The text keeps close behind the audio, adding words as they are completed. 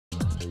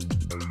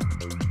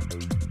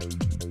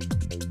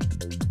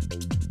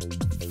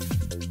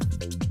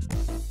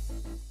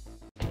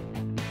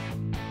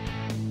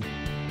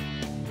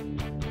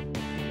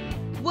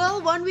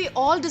Well, weren't we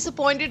all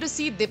disappointed to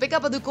see Deepika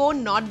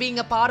Padukone not being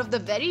a part of the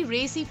very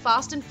racy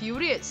Fast and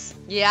Furious?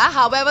 Yeah,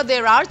 however,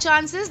 there are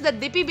chances that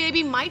Dippy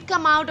baby might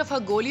come out of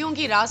her Goliyon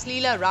ki Ras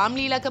Leela Ram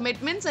Leela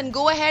commitments and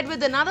go ahead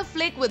with another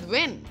flick with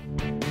Win.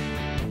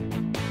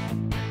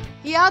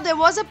 Yeah, there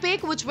was a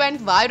pic which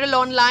went viral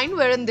online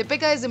wherein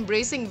Deepika is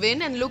embracing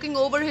Vin and looking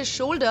over his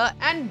shoulder,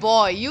 and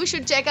boy, you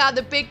should check out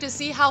the pic to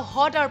see how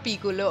hot our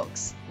Piku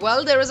looks.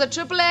 Well, there is a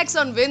XXX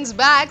on Vin's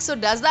back, so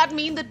does that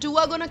mean the two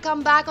are gonna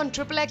come back on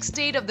XXX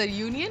State of the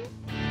Union?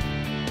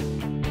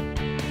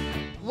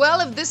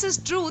 Well, if this is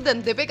true,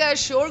 then Deepika is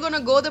sure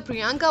gonna go the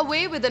Priyanka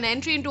way with an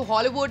entry into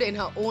Hollywood in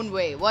her own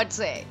way. What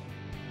say?